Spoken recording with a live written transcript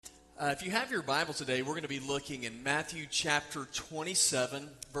If you have your Bible today, we're going to be looking in Matthew chapter 27,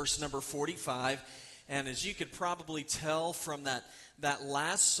 verse number 45. And as you could probably tell from that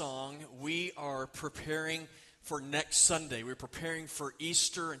last song, we are preparing for next Sunday. We're preparing for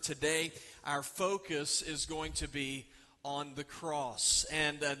Easter, and today our focus is going to be on the cross.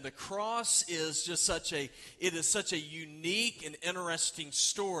 And the cross is just such a unique and interesting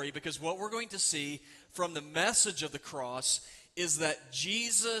story, because what we're going to see from the message of the cross is that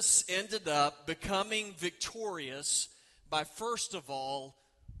Jesus ended up becoming victorious by, first of all,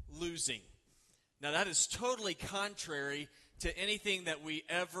 losing. Now, that is totally contrary to anything that we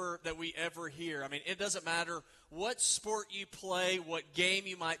ever hear. I mean, it doesn't matter what sport you play, what game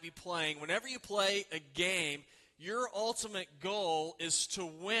you might be playing. Whenever you play a game, your ultimate goal is to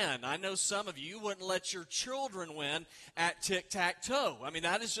win. I know some of you wouldn't let your children win at tic-tac-toe. I mean,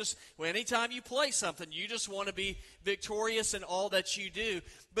 that is just, anytime you play something, you just want to be victorious in all that you do.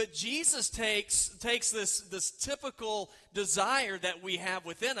 But Jesus takes this typical desire that we have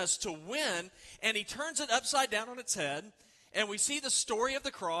within us to win, and he turns it upside down on its head. And we see the story of the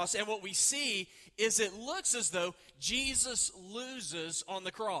cross, and what we see is it looks as though Jesus loses on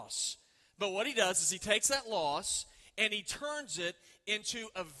the cross. But what he does is he takes that loss and he turns it into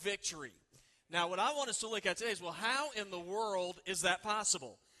a victory. Now, what I want us to look at today is, well, how in the world is that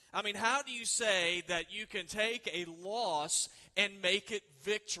possible? I mean, how do you say that you can take a loss and make it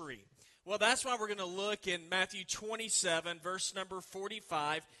victory? Well, that's why we're going to look in Matthew 27, verse number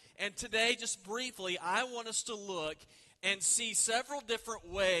 45. And today, just briefly, I want us to look and see several different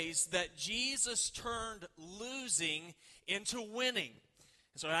ways that Jesus turned losing into winning.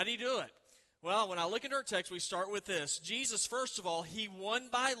 So how do you do it? Well, when I look into our text, we start with this. Jesus, first of all, he won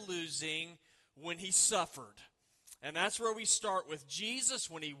by losing when he suffered. And that's where we start with. Jesus,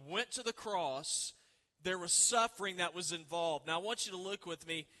 when he went to the cross, there was suffering that was involved. Now, I want you to look with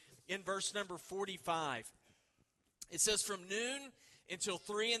me in verse number 45. It says, "From noon until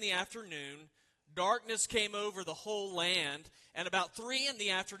 3 in the afternoon, darkness came over the whole land. And about 3 in the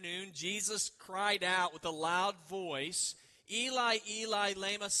afternoon, Jesus cried out with a loud voice, 'Eli, Eli,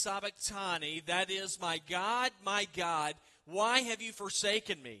 lema sabachthani,' that is, my God, why have you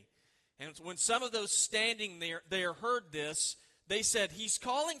forsaken me?" And when some of those standing there heard this, they said, "He's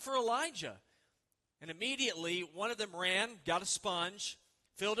calling for Elijah." And immediately one of them ran, got a sponge,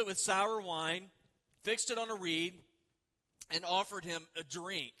 filled it with sour wine, fixed it on a reed, and offered him a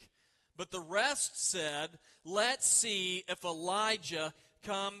drink. But the rest said, "Let's see if Elijah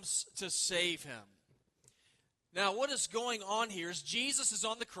comes to save him." Now, what is going on here is Jesus is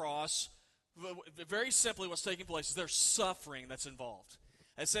on the cross. Very simply, what's taking place is there's suffering that's involved.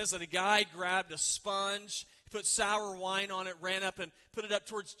 It says that a guy grabbed a sponge, put sour wine on it, ran up and put it up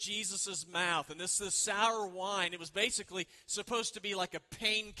towards Jesus' mouth. And this sour wine, it was basically supposed to be like a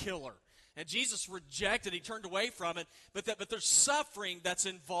painkiller. And Jesus rejected, he turned away from it, but there's suffering that's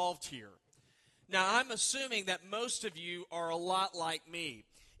involved here. Now, I'm assuming that most of you are a lot like me,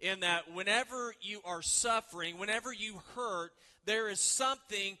 in that whenever you are suffering, whenever you hurt, there is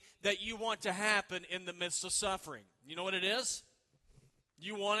something that you want to happen in the midst of suffering. You know what it is?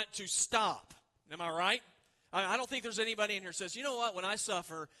 You want it to stop. Am I right? I don't think there's anybody in here who says, "You know what, when I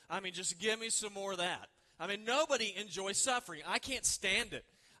suffer, just give me some more of that." Nobody enjoys suffering. I can't stand it.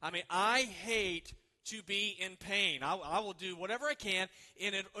 I hate to be in pain. I will do whatever I can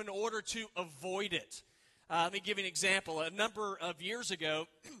in order to avoid it. Let me give you an example. A number of years ago,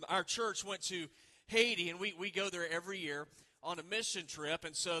 our church went to Haiti, and we go there every year on a mission trip.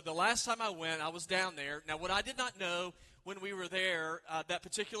 And so the last time I went, I was down there. Now, what I did not know when we were there that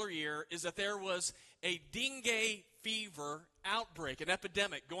particular year is that there was a dengue fever outbreak, an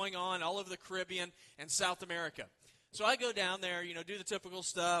epidemic going on all over the Caribbean and South America. So I go down there, do the typical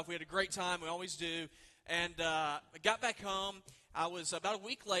stuff. We had a great time. We always do. And I got back home. I was about a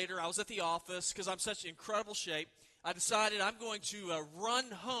week later, I was at the office because I'm such incredible shape. I decided I'm going to run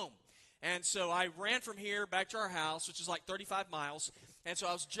home. And so I ran from here back to our house, which is like 35 miles. And so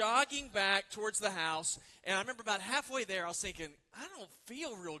I was jogging back towards the house. And I remember about halfway there, I was thinking, I don't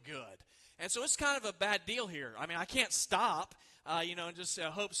feel real good. And so it's kind of a bad deal here. I can't stop, and just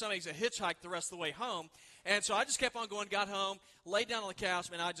hope somebody's a hitchhike the rest of the way home. And so I just kept on going, got home, laid down on the couch.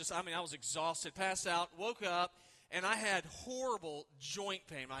 I was exhausted, passed out, woke up. And I had horrible joint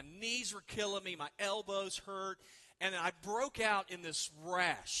pain. My knees were killing me. My elbows hurt. And I broke out in this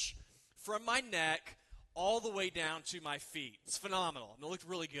rash from my neck all the way down to my feet. It's phenomenal. It looked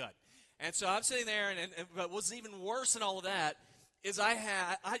really good. And so I'm sitting there, but what's even worse than all of that is I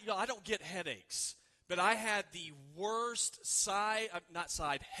don't get headaches, but I had the worst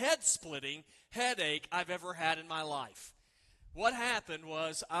head-splitting headache I've ever had in my life. What happened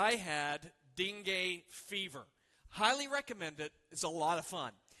was I had dengue fever. Highly recommend it. It's a lot of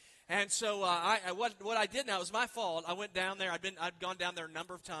fun. And so what I did now, it was my fault. I went down there. I'd gone down there a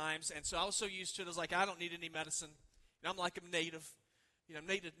number of times, and so I was so used to it. I was like, I don't need any medicine. I'm like a native,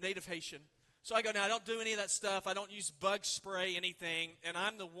 native Haitian. So I go, now I don't do any of that stuff. I don't use bug spray, anything, and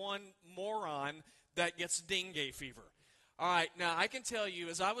I'm the one moron that gets dengue fever. All right, now I can tell you,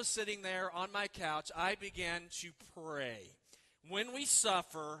 as I was sitting there on my couch, I began to pray. When we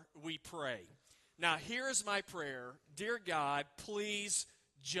suffer, we pray. Now, here is my prayer. Dear God, please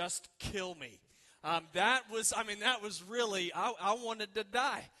just kill me. That was really, I wanted to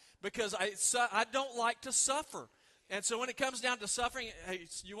die because I don't like to suffer. And so when it comes down to suffering, hey,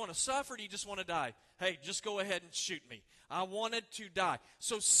 you want to suffer or do you just want to die? Hey, just go ahead and shoot me. I wanted to die.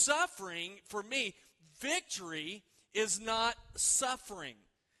 So suffering, for me, victory is not suffering.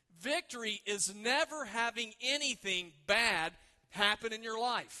 Victory is never having anything bad happen in your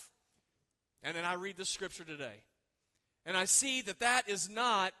life. And then I read the scripture today, and I see that that is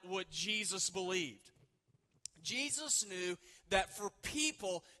not what Jesus believed. Jesus knew that for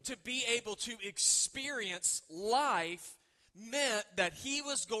people to be able to experience life meant that he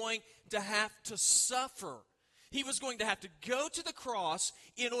was going to have to suffer. He was going to have to go to the cross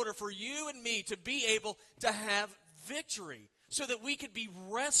in order for you and me to be able to have victory so that we could be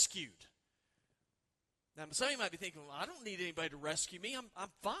rescued. Now, some of you might be thinking, well, I don't need anybody to rescue me. I'm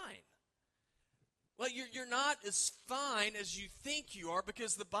fine. Well, you're not as fine as you think you are,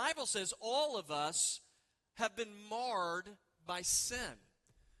 because the Bible says all of us have been marred by sin.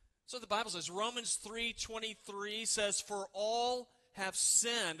 So the Bible says, Romans 3:23 says, for all have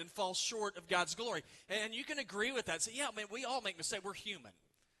sinned and fall short of God's glory. And you can agree with that. Say, yeah, man, we all make mistakes. We're human.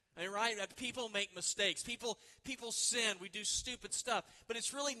 I mean, right? People make mistakes. People sin. We do stupid stuff. But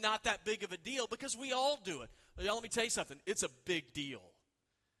it's really not that big of a deal because we all do it. Well, let me tell you something. It's a big deal.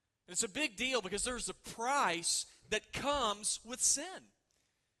 And it's a big deal because there's a price that comes with sin.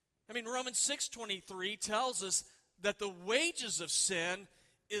 I mean, Romans 6:23 tells us that the wages of sin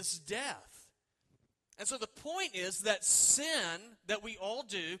is death. And so the point is that sin that we all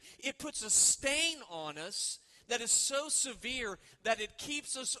do, it puts a stain on us that is so severe that it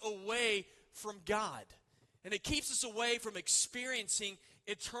keeps us away from God. And it keeps us away from experiencing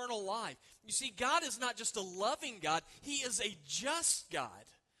eternal life. You see, God is not just a loving God, he is a just God.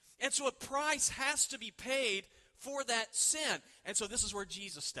 And so a price has to be paid for that sin. And so this is where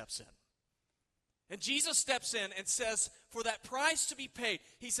Jesus steps in. And Jesus steps in and says, for that price to be paid,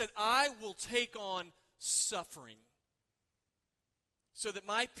 he said, I will take on suffering so that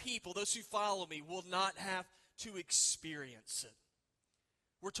my people, those who follow me, will not have to experience it.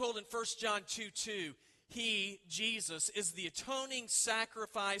 We're told in 1 John 2:2, he, Jesus, is the atoning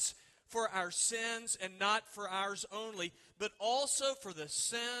sacrifice for our sins, and not for ours only, but also for the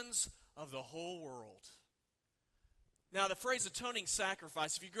sins of the whole world. Now, the phrase atoning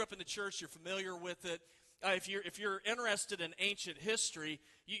sacrifice, if you grew up in the church, you're familiar with it. If you're interested in ancient history,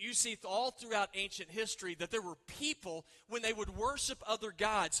 you see all throughout ancient history that there were people, when they would worship other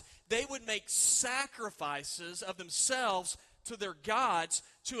gods, they would make sacrifices of themselves to their gods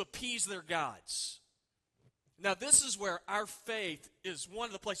to appease their gods. Now, this is where our faith is one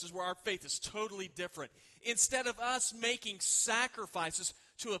of the places where our faith is totally different. Instead of us making sacrifices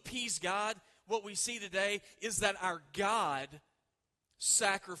to appease God, what we see today is that our God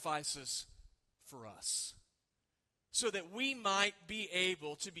sacrifices for us so that we might be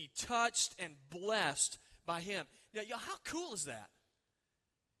able to be touched and blessed by him. Now, how cool is that?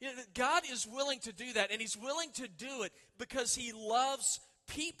 God is willing to do that, and he's willing to do it because he loves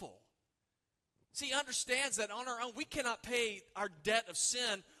people. See, he understands that on our own, we cannot pay our debt of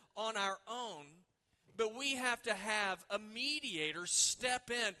sin on our own, but we have to have a mediator step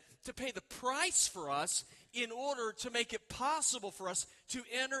in to pay the price for us in order to make it possible for us to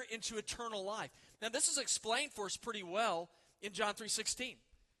enter into eternal life. Now, this is explained for us pretty well in John 3:16.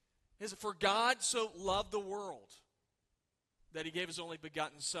 Is it for God so loved the world that he gave his only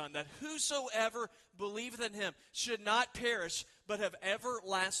begotten Son, that whosoever believeth in him should not perish, but have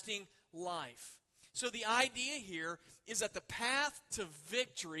everlasting life. So the idea here is that the path to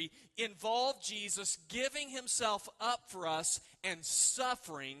victory involved Jesus giving himself up for us and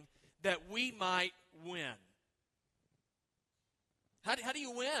suffering that we might win. How do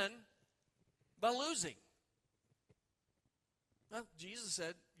you win? By losing. Well, Jesus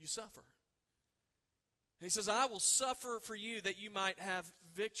said, you suffer. And he says, I will suffer for you that you might have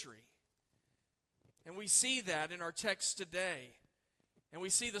victory. And we see that in our text today. And we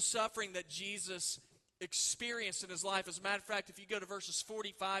see the suffering that Jesus experienced in his life. As a matter of fact, if you go to verses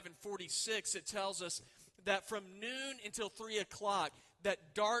 45 and 46, it tells us that from noon until 3 o'clock,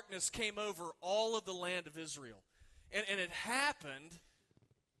 that darkness came over all of the land of Israel. And it happened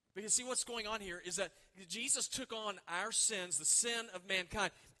because, see, what's going on here is that Jesus took on our sins, the sin of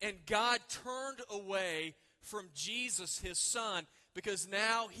mankind, and God turned away from Jesus, his son, because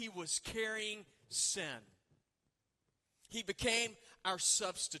now he was carrying sin. He became our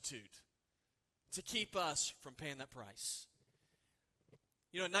substitute to keep us from paying that price.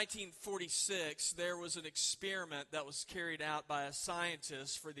 You know, in 1946, there was an experiment that was carried out by a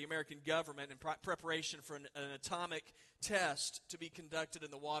scientist for the American government in preparation for an atomic test to be conducted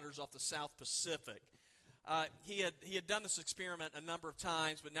in the waters off the South Pacific. He had done this experiment a number of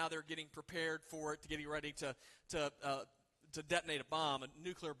times, but now they're getting prepared for it, to getting ready to detonate a bomb, a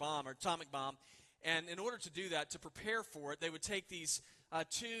nuclear bomb or atomic bomb. And in order to do that, to prepare for it, they would take these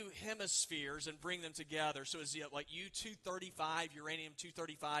two hemispheres and bring them together. So it's like U-235,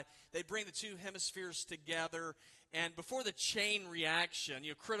 uranium-235. They bring the two hemispheres together, and before the chain reaction,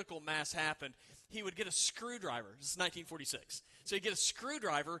 critical mass happened, he would get a screwdriver. This is 1946. So he'd get a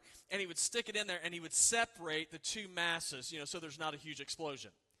screwdriver, and he would stick it in there, and he would separate the two masses, so there's not a huge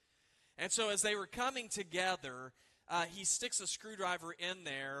explosion. And so as they were coming together, he sticks a screwdriver in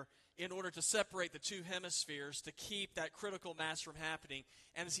there in order to separate the two hemispheres to keep that critical mass from happening.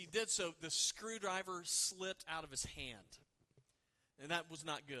 And as he did so, the screwdriver slipped out of his hand. And that was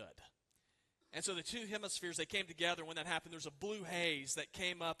not good. And so the two hemispheres, they came together. When that happened, there's a blue haze that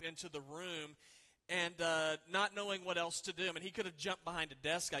came up into the room, and not knowing what else to do. I mean, he could have jumped behind a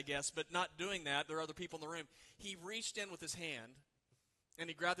desk, I guess, but not doing that. There are other people in the room. He reached in with his hand, and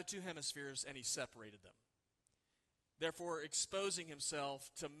he grabbed the two hemispheres, and he separated them, therefore exposing himself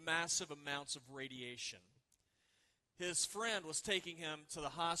to massive amounts of radiation. His friend was taking him to the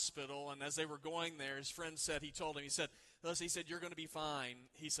hospital, and as they were going there, his friend said, he told him, he said, you're going to be fine.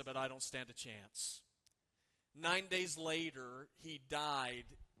 He said, but I don't stand a chance. 9 days later, he died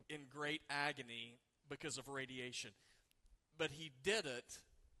in great agony because of radiation. But he did it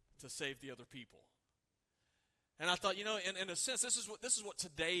to save the other people. And I thought, in a sense, this is what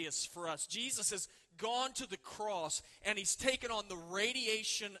today is for us. Jesus has gone to the cross, and he's taken on the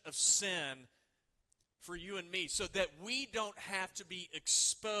radiation of sin for you and me, so that we don't have to be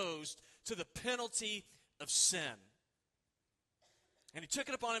exposed to the penalty of sin. And he took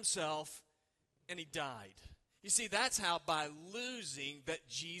it upon himself, and he died. You see, that's how, by losing, that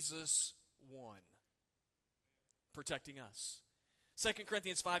Jesus won, protecting us. 2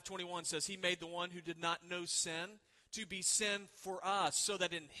 Corinthians 5:21 says, he made the one who did not know sin to be sin for us, so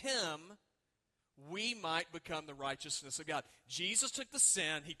that in him we might become the righteousness of God. Jesus took the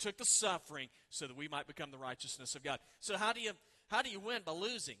sin, he took the suffering, so that we might become the righteousness of God. So how do you win? By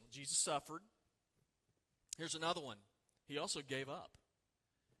losing. Jesus suffered. Here's another one. He also gave up.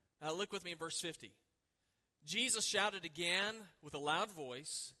 Now look with me in verse 50. Jesus shouted again with a loud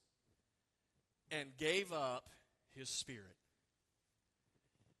voice and gave up his spirit.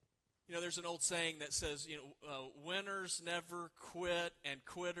 There's an old saying that says, winners never quit and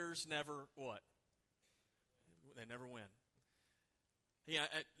quitters never what? They never win.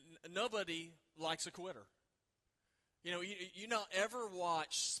 Nobody likes a quitter. You don't ever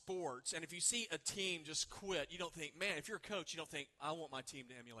watch sports, and if you see a team just quit, you don't think, man, if you're a coach, you don't think, I want my team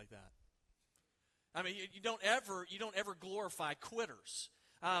to emulate that. I mean, you don't ever glorify quitters.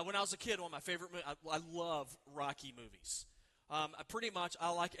 When I was a kid, one of my favorite movies, I love Rocky movies. Pretty much,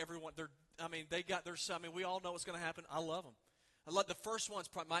 I like everyone. We all know what's going to happen. I love them. I love the first one.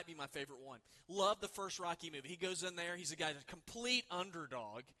 Might be my favorite one. Love the first Rocky movie. He goes in there. He's a complete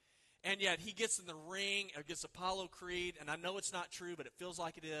underdog, and yet he gets in the ring against Apollo Creed. And I know it's not true, but it feels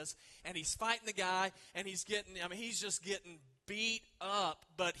like it is. And he's fighting the guy, and he's just getting beat up,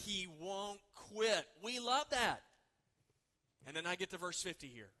 but he won't quit. We love that. And then I get to verse 50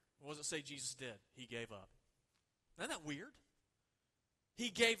 here. What does it say Jesus did? He gave up. Isn't that weird? He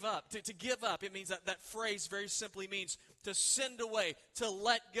gave up. To give up, it means that phrase very simply means to send away, to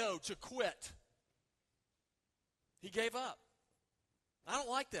let go, to quit. He gave up. I don't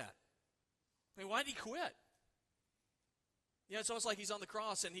like that. I mean, why did he quit? It's almost like he's on the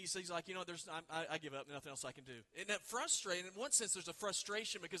cross and he's like, I give up, nothing else I can do. And that frustrating, in one sense, there's a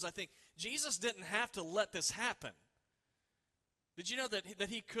frustration because I think Jesus didn't have to let this happen. Did you know that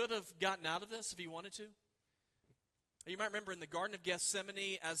he could have gotten out of this if he wanted to? You might remember in the Garden of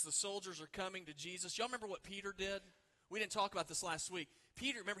Gethsemane, as the soldiers are coming to Jesus, y'all remember what Peter did? We didn't talk about this last week.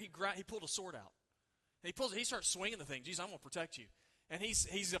 Peter, remember, he pulled a sword out. And he starts swinging the thing. Jesus, I'm going to protect you. And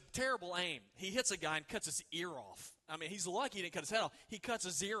he's a terrible aim. He hits a guy and cuts his ear off. I mean, he's lucky he didn't cut his head off. He cuts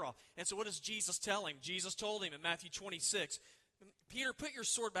his ear off. And so what does Jesus tell him? Jesus told him in Matthew 26, Peter, put your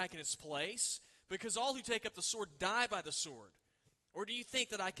sword back in its place, because all who take up the sword die by the sword? Or do you think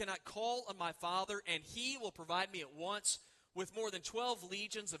that I cannot call on my Father, and he will provide me at once with more than 12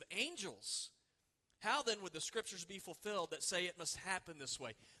 legions of angels? How then would the scriptures be fulfilled that say it must happen this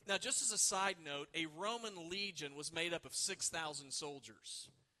way? Now, just as a side note, a Roman legion was made up of 6,000 soldiers.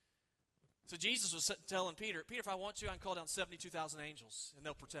 So Jesus was telling Peter, if I want to, I can call down 72,000 angels, and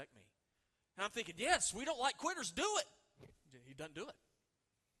they'll protect me. And I'm thinking, yes, we don't like quitters, do it. He doesn't do it.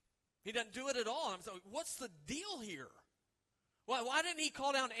 He doesn't do it at all. I'm thinking, what's the deal here? Why didn't he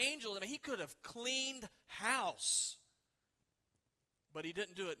call down angels? I mean, he could have cleaned house. But he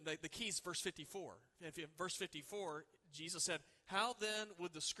didn't do it. The key is verse 54. Verse 54, Jesus said, how then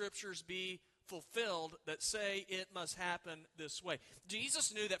would the scriptures be fulfilled that say it must happen this way?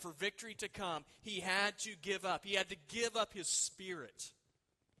 Jesus knew that for victory to come, he had to give up. He had to give up his spirit.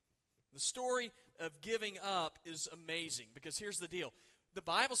 The story of giving up is amazing because here's the deal. The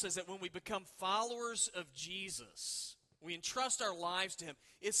Bible says that when we become followers of Jesus, we entrust our lives to him,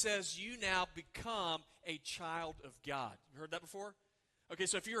 it says you now become a child of God. You heard that before? Okay,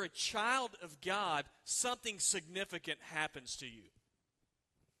 so if you're a child of God, something significant happens to you.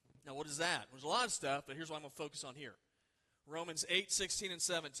 Now, what is that? There's a lot of stuff, but here's what I'm going to focus on here. Romans 8, 16, and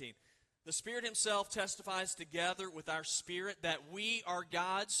 17. The Spirit himself testifies together with our spirit that we are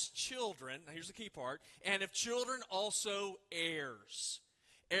God's children. Now, here's the key part. And if children, also heirs.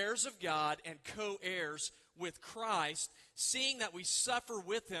 Heirs of God and co-heirs with Christ, seeing that we suffer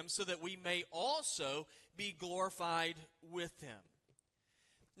with him so that we may also be glorified with him.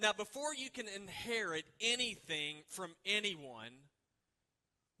 Now, before you can inherit anything from anyone,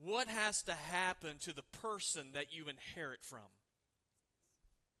 what has to happen to the person that you inherit from?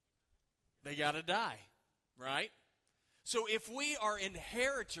 They got to die, right? So if we are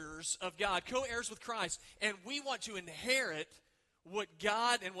inheritors of God, co-heirs with Christ, and we want to inherit what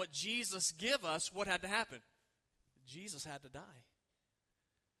God and what Jesus give us, what had to happen? Jesus had to die.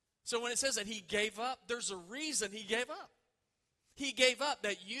 So when it says that he gave up, there's a reason he gave up. He gave up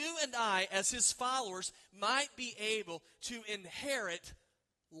that you and I, as his followers, might be able to inherit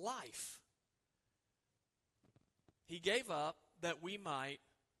life. He gave up that we might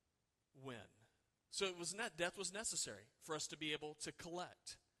win. So it was death was necessary for us to be able to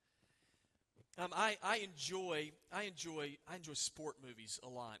collect. I enjoy sport movies a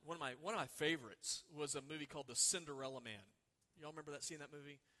lot. One of my favorites was a movie called The Cinderella Man. Y'all remember seeing that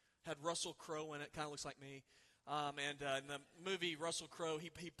movie? Had Russell Crowe in it. Kind of looks like me. And in the movie, Russell Crowe,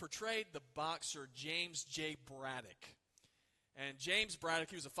 he portrayed the boxer James J. Braddock. And James Braddock,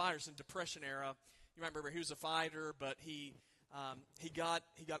 he was a fighter in the Depression era. You might remember he was a fighter, but he got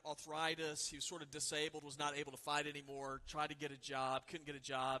arthritis. He was sort of disabled, was not able to fight anymore. Tried to get a job, couldn't get a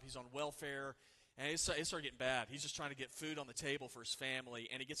job. He's on welfare, and it started getting bad. He's just trying to get food on the table for his family,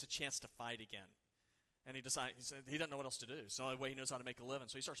 and he gets a chance to fight again. And he doesn't know what else to do. It's the only way he knows how to make a living.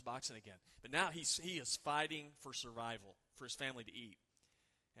 So he starts boxing again. But now he is fighting for survival, for his family to eat.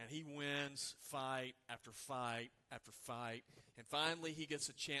 And he wins fight after fight after fight. And finally he gets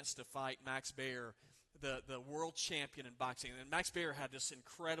a chance to fight Max Baer, the world champion in boxing. And Max Baer had this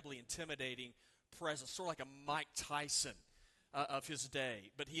incredibly intimidating presence, sort of like a Mike Tyson of his day.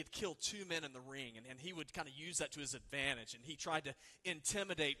 But he had killed two men in the ring, and he would kind of use that to his advantage. And he tried to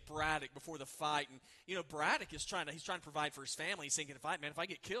intimidate Braddock before the fight. And, you know, Braddock he's trying to provide for his family. He's thinking, if I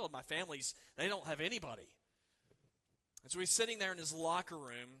get killed, my they don't have anybody. And so he's sitting there in his locker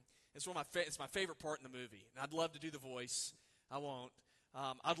room. It's my favorite part in the movie. And I'd love to do the voice. I won't.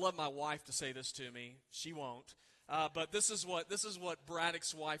 I'd love my wife to say this to me. She won't. But this is what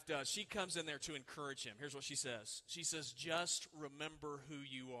Braddock's wife does. She comes in there to encourage him. Here's what she says. She says, just remember who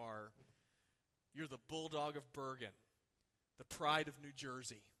you are. You're the Bulldog of Bergen, the pride of New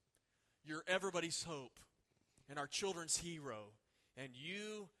Jersey. You're everybody's hope and our children's hero. And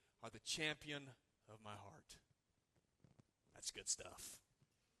you are the champion of my heart. That's good stuff.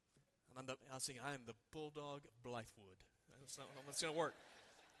 And I'm singing, I am the Bulldog of Blythewood. That's not how it's going to work.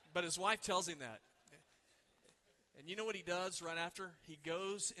 But his wife tells him that. And you know what he does right after? He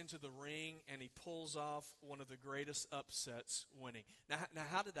goes into the ring and he pulls off one of the greatest upsets, winning. Now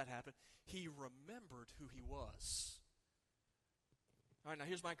how did that happen? He remembered who he was. All right, now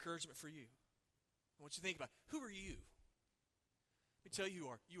here's my encouragement for you. I want you to think about it. Who are you? Let me tell you who you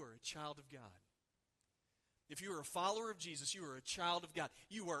are. You are a child of God. If you are a follower of Jesus, you are a child of God.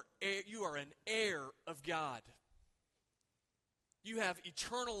 You are an heir of God. You have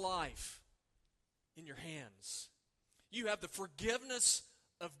eternal life in your hands. You have the forgiveness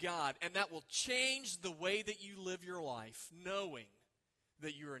of God, and that will change the way that you live your life, knowing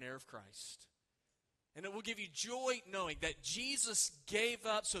that you're an heir of Christ. And it will give you joy knowing that Jesus gave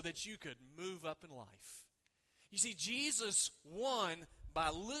up so that you could move up in life. You see, Jesus won by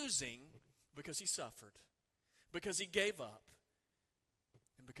losing because he suffered, because he gave up,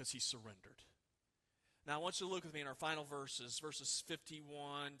 and because he surrendered. Now, I want you to look with me in our final verses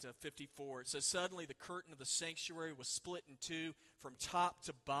 51 to 54. It says, "Suddenly the curtain of the sanctuary was split in two from top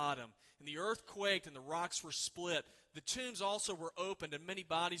to bottom, and the earth quaked and the rocks were split. The tombs also were opened, and many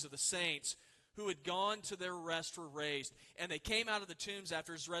bodies of the saints who had gone to their rest were raised. And they came out of the tombs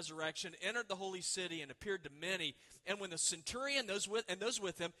after his resurrection, entered the holy city, and appeared to many. And when the centurion and those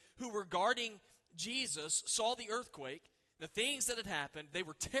with him who were guarding Jesus saw the earthquake, the things that had happened, they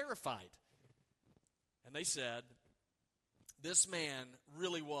were terrified. And they said, 'This man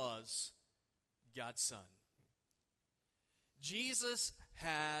really was God's Son.'" Jesus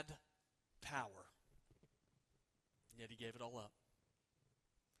had power, yet he gave it all up.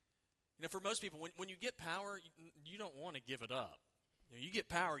 You know, for most people, when you get power, you don't want to give it up. You get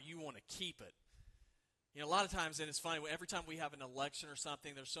power, you want to keep it. You know, a lot of times, and it's funny, every time we have an election or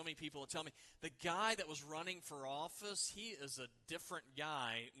something, there's so many people that tell me, the guy that was running for office, he is a different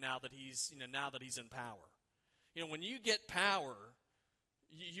guy now that he's in power. You know, when you get power,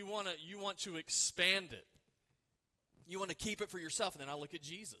 you want to expand it. You want to keep it for yourself. And then I look at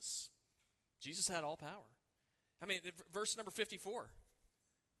Jesus. Jesus had all power. I mean, verse number 54.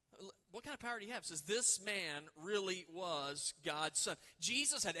 What kind of power do you have? It says, "This man really was God's Son."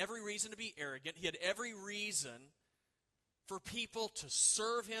 Jesus had every reason to be arrogant. He had every reason for people to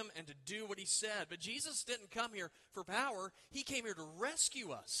serve him and to do what he said. But Jesus didn't come here for power. He came here to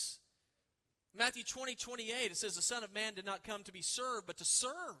rescue us. Matthew 20:28, it says, "The Son of Man did not come to be served, but to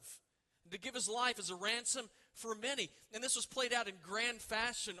serve, and to give his life as a ransom for many." And this was played out in grand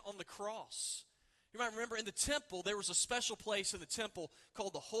fashion on the cross. You might remember in the temple, there was a special place in the temple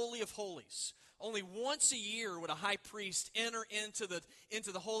called the Holy of Holies. Only once a year would a high priest enter into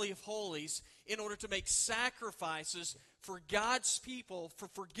the Holy of Holies in order to make sacrifices for God's people for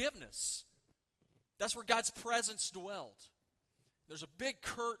forgiveness. That's where God's presence dwelled. There's a big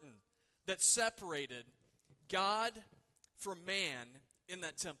curtain that separated God from man in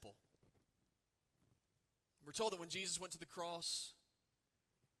that temple. We're told that when Jesus went to the cross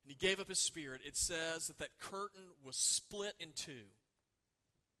and he gave up his spirit, it says that curtain was split in two,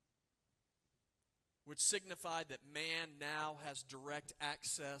 which signified that man now has direct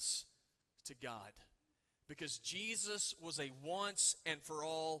access to God, because Jesus was a once and for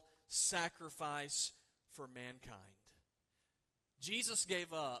all sacrifice for mankind. Jesus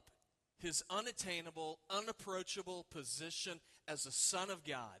gave up his unattainable, unapproachable position as the Son of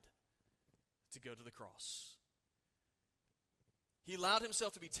God to go to the cross. He allowed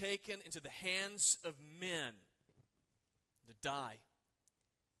himself to be taken into the hands of men to die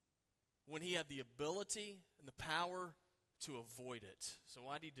when he had the ability and the power to avoid it. So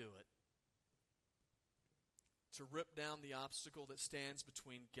why did he do it? To rip down the obstacle that stands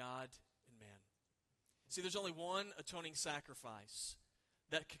between God and man. See, there's only one atoning sacrifice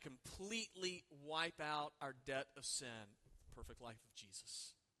that could completely wipe out our debt of sin, the perfect life of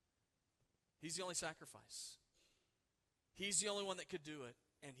Jesus. He's the only sacrifice. He's the only one that could do it,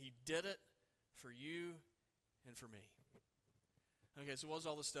 and he did it for you and for me. Okay, so what does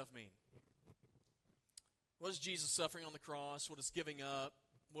all this stuff mean? What is Jesus suffering on the cross? What is giving up?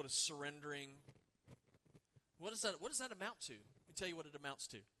 What is surrendering? What does that amount to? Let me tell you what it amounts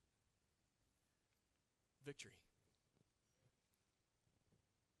to. Victory.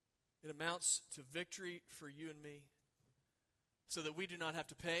 It amounts to victory for you and me, so that we do not have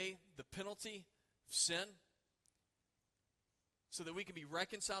to pay the penalty of sin, so that we can be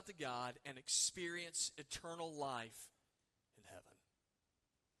reconciled to God and experience eternal life in heaven.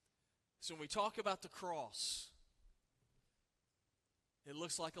 So when we talk about the cross, it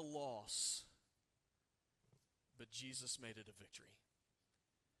looks like a loss, but Jesus made it a victory.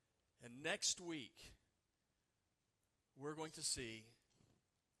 And next week, we're going to see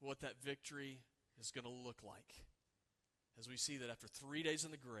what that victory is going to look like, as we see that after 3 days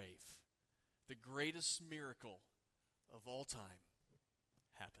in the grave, the greatest miracle of all time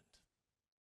happened.